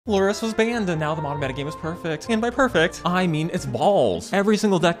Lurrus was banned, and now the modern metagame is perfect. And by perfect, I mean it's balls. Every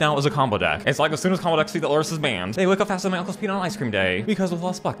single deck now is a combo deck. It's like as soon as combo decks see that Lurrus is banned, they wake up faster than my uncle's peanut on ice cream day. Because with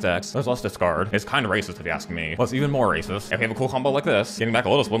less black decks, there's less discard. It's kind of racist if you ask me. What's even more racist, if we have a cool combo like this, getting back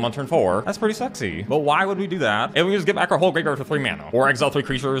a Lotus Bloom on turn 4, that's pretty sexy. But why would we do that if we just get back our whole graveyard for 3 mana? Or exile 3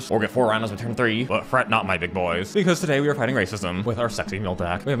 creatures, or get 4 randoms on turn 3, but fret not, my big boys. Because today we are fighting racism with our sexy mill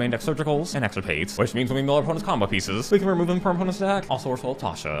deck. We have main deck Surgicals and Extirpates, which means when we mill our opponent's combo pieces, we can remove them from our opponent's deck. Also, we're full of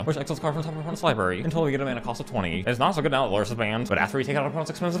Tasha, which exiles cards from top of our opponent's library until we get a mana cost of 20. It's not so good now that Lurrus is banned, but after we take out our opponent's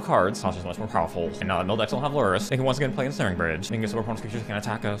expensive cards, Tasha's much more powerful. And now that mill decks don't have Lurrus, they can once again play Ensnaring Bridge, making it so our opponent's creatures can't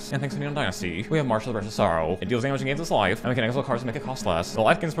attack us. And thanks to Neon Dynasty, we have March of the Wretched Sorrow. It deals damage and gains its life, and we can exile cards to make it cost less. The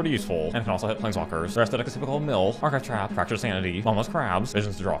life gain is pretty useful, and it can also hit planeswalkers. The rest of the deck is typical of mill, Archive Trap, Fractured Sanity, Boneless Crabs,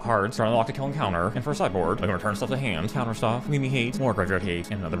 Visions to draw cards, turn on the Loch to kill and counter, and for a sideboard, we can return stuff to hand, counter stuff, leave me hate, more graveyard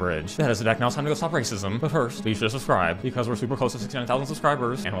hate, and another bridge. That is the deck. Now it's time to go stop racism. But first, be sure to subscribe, because we're super close to 69,000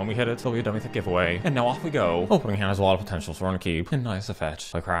 subscribers, and when we hit it, there'll be a dummy thick giveaway. And now off we go. Opening hand has a lot of potential, so we're gonna keep. And nice to fetch.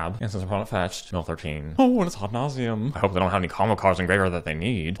 Play Crab. And since our opponent fetched, mill 13. Oh, and it's Ad Nauseam. I hope they don't have any combo cards in graveyard that they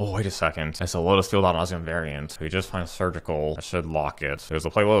need. Oh, wait a second. It's a Lotus Field Ad Nauseam variant. We just find Surgical. I should lock it. There's a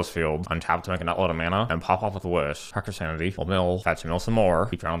play Lotus Field, untap to make a nutload of mana, and pop off with a Wish. Fractured Sanity. We'll mill, fetch, mill some more.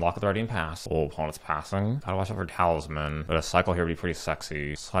 Keep around lock with ready and pass. Oh, opponent's passing. Gotta watch out for Talisman. But a cycle here would be pretty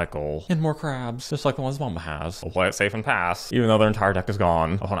sexy. Cycle. And more crabs, just like the ones Mama has. We'll play it safe and pass, even though their entire deck is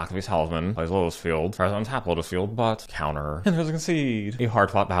gone. Opponent activates Talisman, plays Lotus Field, tries to untap Lotus Field, but counter. And there's a concede. A hard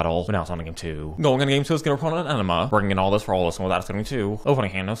fought battle, but now it's on to game 2. Going into game 2 is get our opponent an enema, bringing in all this for all this, and without it's getting 2.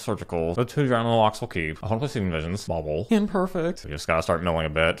 Opening hand, no Surgical. The 2 drown in the locks will keep. I want to play Seeding Visions, bubble. Imperfect. We just gotta start milling a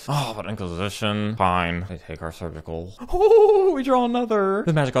bit. Oh, but Inquisition. Fine. They take our Surgical. Oh, we draw another.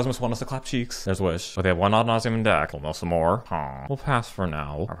 The Magic Cosmos want us to clap cheeks. There's Wish. But they have one Ad Nauseam in deck. We'll mill some more. We'll pass for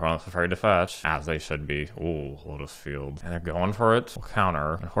now. Our opponent's afraid to fetch, as they should be. Ooh, Lotus Field. And they're going for it. We'll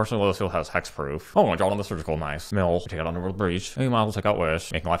counter. Unfortunately, Lotus Field has Hexproof. Oh, I draw on the Surgical. Nice. Mill. We take out Underworld Breach. And we might as well take out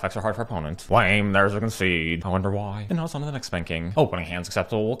Wish, making life extra hard for opponent. Lame. There's a concede. I wonder why. And now it's on to the next spanking. Opening hands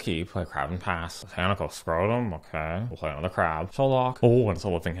acceptable. We'll keep. Play Crab and pass. Botanical Scrotum. Okay. We'll play another Crab. Shelldock. Oh, and it's a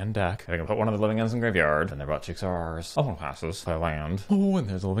living end deck. They can put one of the living ends in graveyard, and their butt cheeks are ours. Opponent passes. Play land. Oh, and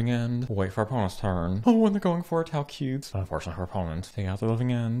there's a living end. We'll wait for our opponent's turn. Oh, and they're going for it. How cute. But unfortunately for opponent, take out the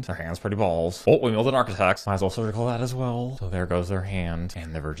living end. Their hand's pretty balls. Oh, we milled an Architects. Might as well Surgical that as well. So there goes their hand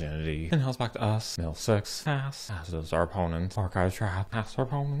and their virginity. And now it's back to us. Mill 6. Pass. As does our opponent. Archive Trap. Pass our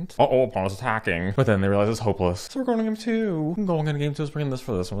opponent. Uh-oh, opponent's attacking. But then they realize it's hopeless. So we're going to game 2. Going into game 2 is bringing this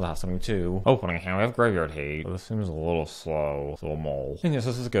for this one without sending 2. Opening hand, we have Graveyard Hate. This seems a little slow. So we'll mull. And yes,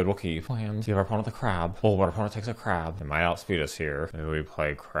 this is good. We'll keep. Land. Give our opponent the Crab. Oh, but our opponent takes a Crab. It might outspeed us here. Maybe we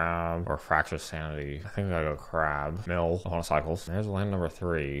play Crab or Fractured Sanity. I think we gotta go Crab. Mill. Opponent cycles. There's land number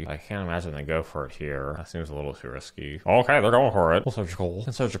 3. I can't imagine they go for it here. That seems a little too risky. Okay, they're going for it. We'll Surgical.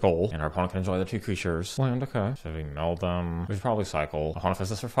 And Surgical. And our opponent can enjoy the 2 creatures. Land, okay. Should we mill them? We should probably cycle. Opponent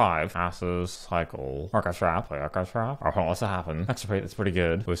fists this for 5. Passes. Cycle. Archive Trap. Play Archive Trap. Our opponent lets it happen. Extirpate. It's pretty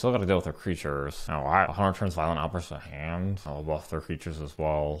good. But we still gotta deal with their creatures. Now, opponent turns Violent Outburst to hand. I'll buff their creatures as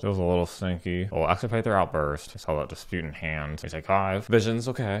well. Feels a little stinky. We'll Extirpate their Outburst. Sell that Dispute in hand. We take 5. Visions,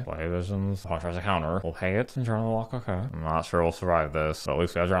 okay. Play Visions. Opponent tries to counter. We'll pay it and draw on the Loch, okay. I'm not sure we'll survive this, but at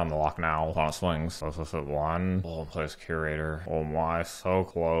least we gotta draw on the Loch now. Opponent swings. So this at 1. We'll place Curator. Oh my, so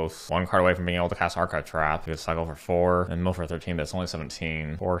close. 1 card away from being able to cast Archive Trap. We could cycle for 4 and mill for 13, but it's only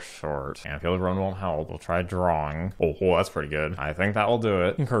 17. 4 short. And Field of Ruin won't help. We'll try drawing. Oh, that's pretty good. I think that will do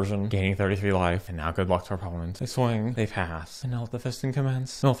it. Incursion. Gaining 33 life. And now good luck to our opponent. They swing. They pass. And now let the fisting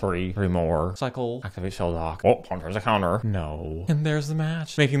commence. Mill 3. 3 more. Cycle. Activate Shelldock. Oh, opponent tries a counter. No. And there's the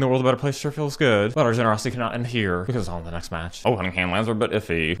match. Making the world a better place sure feels good. But our generosity cannot end here, because it's on to the next match. Oh, hunting hand lands are a bit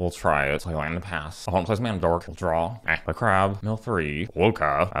iffy. We'll try it. Play land and pass. Opponent plays Mana Dork. We'll draw. Play Crab. Mill 3.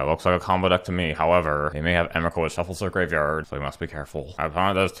 Luca. That looks like a combo deck to me. However, they may have Emrakul which shuffles their graveyard, so we must be careful. Our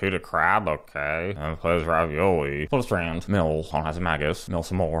opponent does 2 to Crab. Okay. And plays Ravioli. Flooded Strand. Mill. Opponent has a Magus. Mill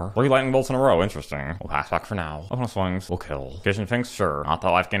some more. 3 lightning bolts in a row. Interesting. We'll pass back for now. Opponent swings. We'll kill. Kitchen Finks, sure. Not that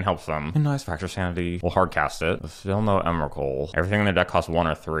life gain helps them. And nice Fracture Sanity. We'll hardcast it. There's still no Emrakul. Everything in their deck costs 1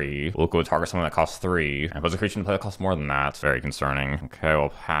 or 3. Luca would target something that costs 3. And puts a creature in play that costs more than that. Very concerning. Okay, we'll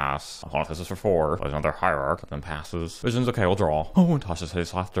pass. Opponent fists for 4. Plays another Hierarch. Then passes. Visions, okay, we'll draw. Oh, and Tasha's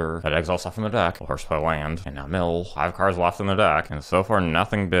Hideous Laughter. That exile stuff from the deck. We'll first play land. And now mill. 5 cards left in the deck. And so far,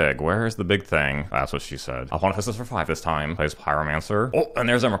 nothing big. Where is the big thing? That's what she said. Opponent fists for 5 this time. Plays Pyromancer. Oh, and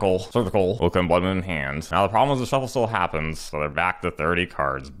there's Emrakul. Surgical. Luca and Blood Moon in hand. Now the problem is the shuffle still happens, so they're back to 30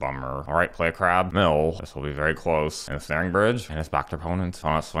 cards. Bummer. Alright, play a Crab. Mill. This will be very close. And Ensnaring Bridge. And it's back to opponent.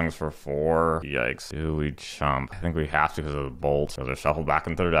 Opponent swings for 4. Yikes. Do we chump? I think we have to because of the bolt. So they're shuffled back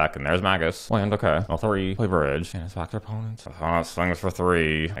into their deck. And there's Magus. Land, okay. Mill 3. Play Bridge. And it's back to opponent. Opponent swings for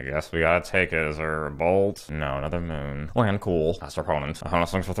 3. I guess we gotta take it. Is there a bolt? No, another moon. Land cool. That's our opponent. Opponent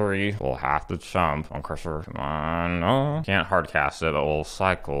swings for 3. We'll have to jump on cursor. Come on. No. Can't hard cast it, but we'll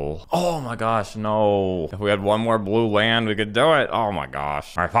cycle. Oh my gosh, no. If we had one more blue land, we could do it. Oh my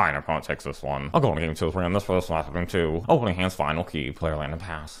gosh. Alright, fine. Our opponent takes this one. I'll go into game 2. We're on this for this last game 2. Opening hand's fine. We'll keep. Player land and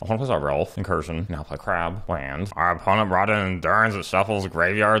pass. Opponent plays our Elf. Incursion. Now play Crab. Land. Our opponent brought in Endurance. It shuffles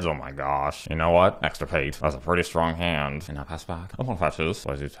graveyards. Oh my gosh. You know what? Extirpate. That's a pretty strong hand. And now pass back. Opponent fetches.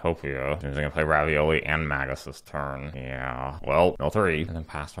 Plays Utopia. He's gonna play Ravioli and Magus this turn. Yeah. Well, mill 3. And then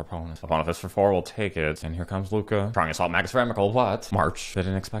pass our opponent. Opponent fits for 4. We'll take it. And here comes Luca. Trying to assault Magus for Emrakul. What? March.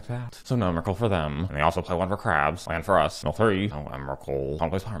 Didn't expect that. So no Emrakul for them. And they also play one for Crabs. Land for us. Mill 3. No Emrakul.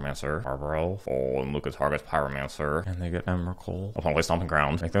 Opponent plays Pyromancer. Oboro. Full. And Luca targets Pyromancer. And they get Emrakul. Opponent plays Stomping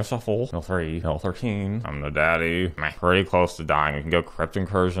Ground. Make their shuffle. Mill 3. Mill 13. I'm the daddy. I'm pretty close to dying. We can go Crypt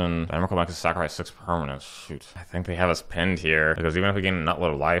Incursion. Emrakul makes us sacrifice 6 permanents. Shoot. I think they have us pinned here. Because even if we gain a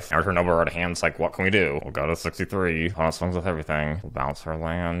nutload of life and return over our hands, like, what can we do? We'll go to 63. Opponent swings with everything. We'll bounce our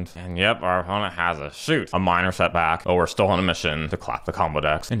land. And yep, our opponent has us. Shoot. A minor setback. Oh, we're still on a mission to clap the combo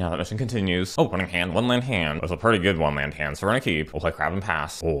decks. And now that mission continues. Opening hand, 1 land hand. It's a pretty good 1 land hand, so we're gonna keep. We'll play Crab and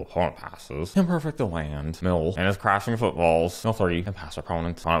pass. Oh, opponent passes. Imperfect the land. Mill. And it's crashing footballs. Mill 3. And pass our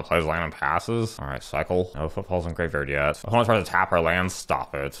opponent. Opponent plays land and passes. Alright, cycle. No footfalls in graveyard yet. Opponent tries to tap our land.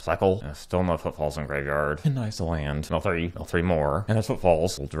 Stop it. Cycle. And still no footfalls in graveyard. And nice land. Mill 3. Mill 3 more. And there's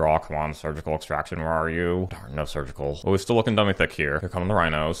footfalls. We'll draw. Come on, Surgical Extraction. Where are you? Darn, no surgical. But we're still looking dummy thick here. Here come the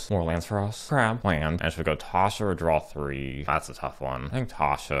rhinos. More lands for us. Crab. Land. And should we go Tasha or draw 3? That's a tough one. I think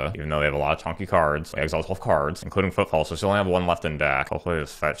Tasha, even though they have a lot of chunky cards. They exile 12 cards, including footfalls, so she'll only have 1 left in deck. Hopefully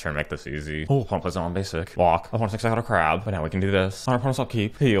just fetch here and make this easy. Oh, opponent plays on basic. Loch. Opponent takes out a Crab, but now we can do this. On our opponent's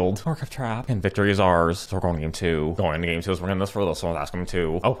upkeep. Healed. Archive Trap. And victory is ours. So we're going to game 2. Going into game 2 is we're getting this for this one. That's game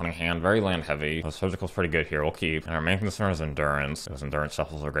 2. Opening hand, very land heavy. The surgical's pretty good here. We'll keep. And our main concern is Endurance. Because Endurance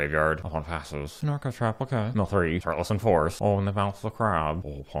shuffles our graveyard. Opponent passes. An Archive Trap, okay. Mill 3. Heartless and Force. Oh, and they bounce the Crab.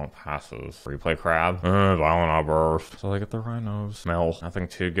 Oh, opponent passes. Replay Crab. Violent Outburst. So they get the rhinos. Mill. Nothing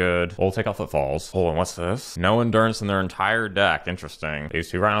too good. We'll take out footfalls. Oh, and what's this? No Endurance in their entire deck. Interesting. These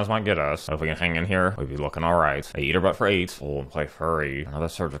 2 rhinos might get us. So if we can hang in here, we'd be looking alright. They eat our butt for 8. Oh, and play Furry. Another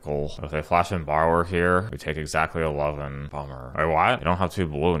surgical. So if they flash in Borrower here, we take exactly 11. Bummer. Wait, what? You don't have 2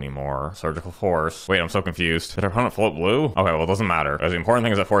 blue anymore. Surgical Force. Wait, I'm so confused. Did our opponent float blue? Okay, well, it doesn't matter. Because the important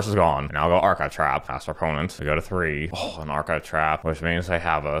thing is that Force is gone. And now I'll go Archive Trap. Past our opponent. We go to 3. Oh, an Archive Trap, which means they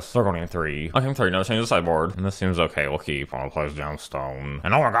have us. They're going to 3. Okay, 3. No change the sideboard. And this seems okay. We'll keep. Opponent plays Gemstone.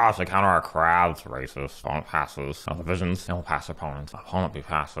 And oh my gosh, they counter our Crabs. Racist. Opponent passes. Now the visions. And we'll pass opponent. Opponent be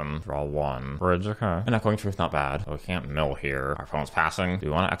passing. Draw 1. Bridge, okay. And Echoing Truth, not bad. So we can't mill here. Our opponent's passing. Do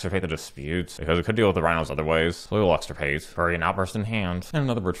we want to extirpate the disputes? Because we could deal with the rhinos other ways. So we will extirpate. Furry and Outburst in hand. And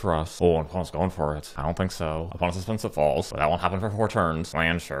another bridge for us. Oh, and opponent's going for it. I don't think so. Opponent's suspensive falls. But that won't happen for 4 turns.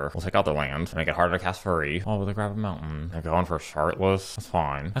 Land, sure. We'll take out their land. Make it harder to cast Furry. Oh, but they grab a mountain. They're going for Chartless. That's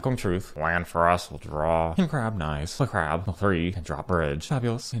fine. Echoing Truth. Land for us. We'll draw. And Crab, nice. The Crab. Mill 3. And drop bridge.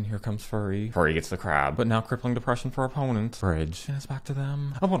 Fabulous. And here comes Furry. Furry gets the Crab. But now Crippling Depression for opponent. Bridge. And it's back to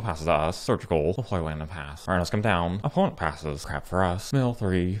them. Opponent passes to us. Surgical. We'll play land and pass. Rhinos come down. Opponent passes. Crab for us. Mill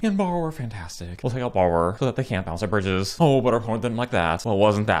 3. And Borrower. Fantastic. We'll take out Borrower so that they can't bounce our bridges. Oh, but our opponent didn't like that. Well,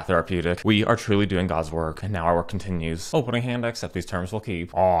 wasn't that therapeutic? We are truly doing God's work. And now our work continues. Opening hand, accept these terms we'll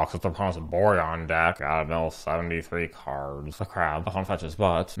keep. Oh, because the opponent's a Boreon deck. Gotta mill 73 cards. The Crab. Opponent fetches,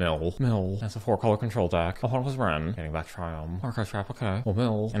 but mill. That's a 4-color control deck. Opponent was Ren. Getting back Triumph. Archive Trap, okay. We'll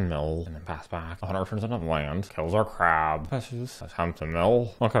mill. And then pass back. Opponent returns another land. Kills our Crab. Fetches. Attempt to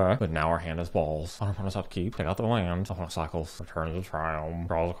mill. Okay. But now our hand is balls. On our opponent's upkeep. Take out the land. Opponent cycles. Returns to Triumph.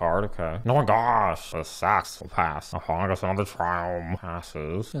 Draws a card, okay. Oh my gosh. The sacks will pass. Opponent goes on the Triumph.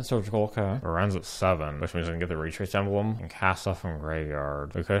 Passes. And surgical, okay. Ren's at 7, which means we can get the Retrace Emblem and cast stuff from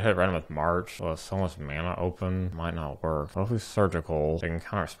graveyard. We could hit Ren with March. But with so much mana open, might not work. Hopefully surgical. They can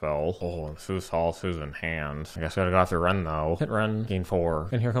counterspell. Oh, and Sue's Solitude's in hand. I guess we gotta go after Ren though. Hit Ren, gain 4.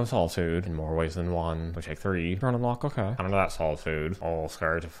 And here comes Solitude. In more ways than one. We take 3. Turn and lock, okay. Under that Solitude. Oh,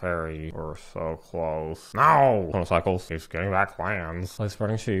 Scary to Fairy. We're so close. No! Opponent cycles. Keeps getting back lands. Play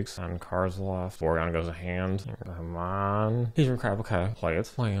Spreading Cheeks. And cards left. Boreon goes to hand. Come on. Hedron Crab, okay. Play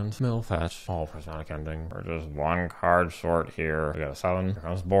it. Land. Mill, fetch. Oh, Prismatic Ending. We're just 1 card short here. We got a 7. Here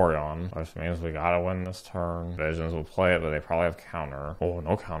comes Boreon. Which means we gotta win this turn. Visions will play it, but they probably have counter. Oh,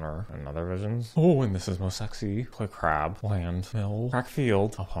 no counter. Another Visions. Oh, and this is most sexy. Play Crab. Land. Mill. Crack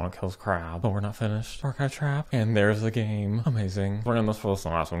field. Opponent kills Crab. But we're not finished. Archive Trap. And there's the game. Amazing. We're in this for the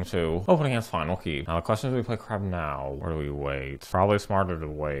last one too. Opening hand's fine. We'll keep. Now the question is, do we play Crab now? Or do we wait? Probably smarter to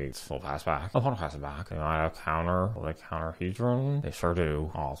wait. We'll pass back. Opponent pass it back. They might have counter. Will they counter Hedron? They sure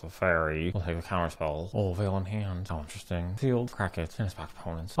do. Oh, it's a fairy. We'll take a counter spell. Oh, Veil in hand. Oh, interesting. Field, crack it, and his back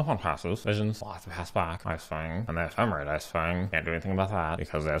opponents. Upon passes, visions, will have to pass back. Ice Fang, and they have Ephemerate Ice Fang. Can't do anything about that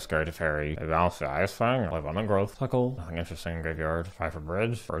because they have Scary Teferi. They balance the Ice Fang, play Abundant Growth, cycle, nothing interesting in graveyard. Try for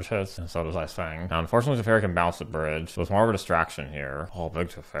Bridge hits, and so does Ice Fang. Now, unfortunately, Teferi can bounce at Bridge, so it's more of a distraction here. Oh, big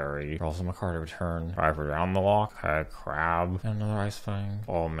Teferi. Draws him a card to return. Try for down the Loch. Okay, Crab, and another Ice Fang.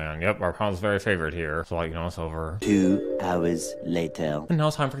 Oh man, yep, our opponent's very favorite here. So, like, it's over. 2 hours later. And now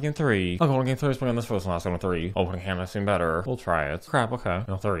it's time for game 3. I'll go on game 3, spring on this for this last game 3. Opening hand, I've seen better. We'll try it. Crab, okay.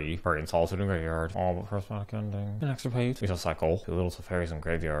 3. Buried in Solitude and Graveyard. All but Prismatic ending. An Extirpate. We shall cycle. 2 little Teferis in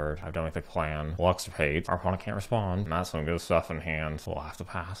Graveyard. I've done the plan. We'll Extirpate. Our opponent can't respond. And that's some good stuff in hand. So we'll have to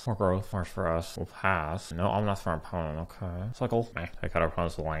pass. More growth. March for us. We'll pass. No Omnath for our opponent. Okay. Cycle. Take out our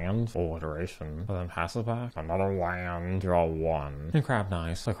opponent's land. Full iteration. But then pass it back. Another land. Draw 1. And Crab,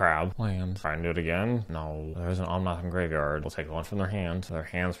 nice. The Crab. Land. Try and do it again. No. There's an Omnath in Graveyard. We'll take 1 from their hand. Their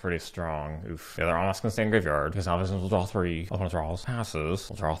hand's pretty strong. Oof. Yeah, their Omnath's gonna stay in Graveyard. Because now Visions will draw 3. Opponent draws. Passes.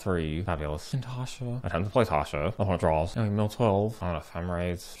 We'll draw 3. Fabulous. And Tasha. Attempt to play Tasha. Opponent draws. And we mill 12. On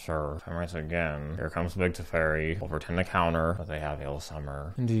Ephemerates. Sure. Ephemerates again. Here comes the big Teferi. We'll pretend to counter, but they have Veil of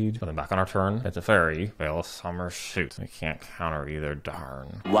Summer. Indeed. But then back on our turn, it's Teferi. Veil of Summer. Shoot. We can't counter either.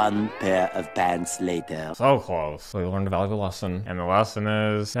 Darn. 1 pair of pants later. So close. We learned a valuable lesson. And the lesson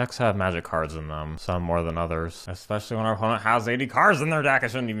is decks have magic cards in them. Some more than others. Especially when our opponent has 80 cards in their deck.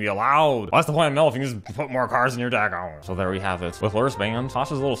 It shouldn't even be allowed. What's the point of mill if you can just put more cards in your deck? Oh. So there we have it. With Lurrus banned,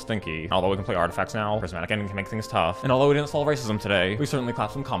 Tasha's a little stinky. Although we can play artifacts now, Prismatic ending can make things tough. And although we didn't solve racism today, we certainly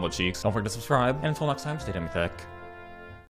clapped some combo cheeks. Don't forget to subscribe. And until next time, stay damn thick.